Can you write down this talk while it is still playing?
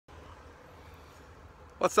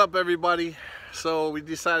What's up, everybody? So we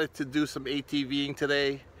decided to do some ATVing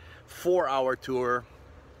today. 4-hour tour,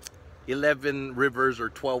 11 rivers or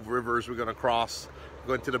 12 rivers we're gonna cross. We're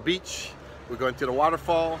going to the beach, we're going to the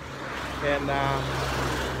waterfall, and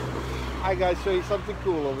I gotta show you something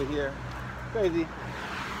cool over here. Crazy.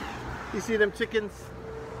 You see them chickens?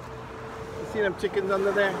 You see them chickens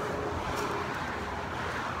under there?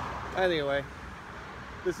 Anyway,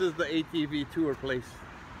 this is the ATV tour place.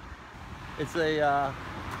 It's a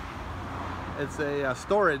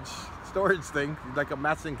storage thing, like a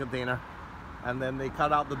messing container, and then they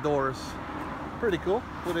cut out the doors. Pretty cool.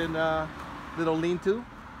 Put in a little lean-to.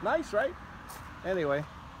 Nice, right? Anyway,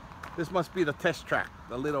 this must be the test track.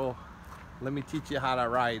 The little, let me teach you how to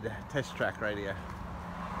ride, test track right here.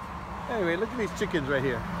 Anyway, look at these chickens right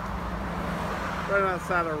here, right on the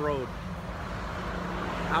side of the road.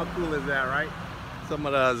 How cool is that, right? Some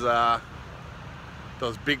of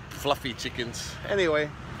those big fluffy chickens. Anyway,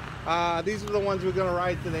 these are the ones we're gonna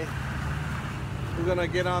ride today. We're gonna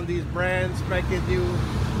get on these brand spanking new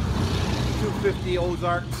 250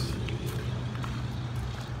 Ozarks.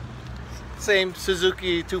 Same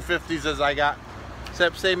Suzuki 250s as I got,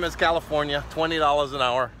 except same as California, $20 an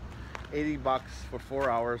hour, 80 bucks for 4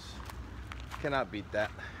 hours. Cannot beat that,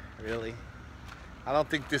 really. I don't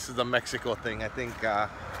think this is a Mexico thing. I think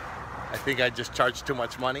I just charged too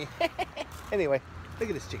much money. Anyway, look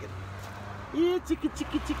at this chicken. Yeah,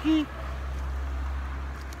 chicky.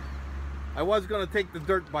 I was gonna take the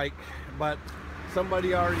dirt bike, but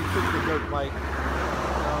somebody already took the dirt bike. So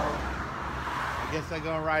I guess I'm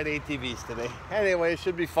gonna ride ATVs today. Anyway, it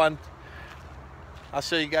should be fun. I'll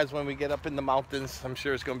show you guys when we get up in the mountains. I'm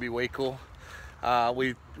sure it's gonna be way cool.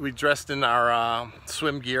 We dressed in our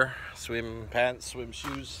swim gear, swim pants, swim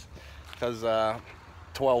shoes, because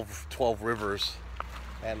 12 rivers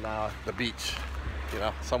and the beach. You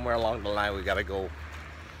know, somewhere along the line we gotta go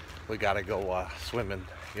swimming,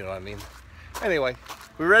 you know what I mean? Anyway,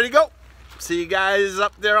 we ready to go? See you guys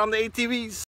up there on the ATVs.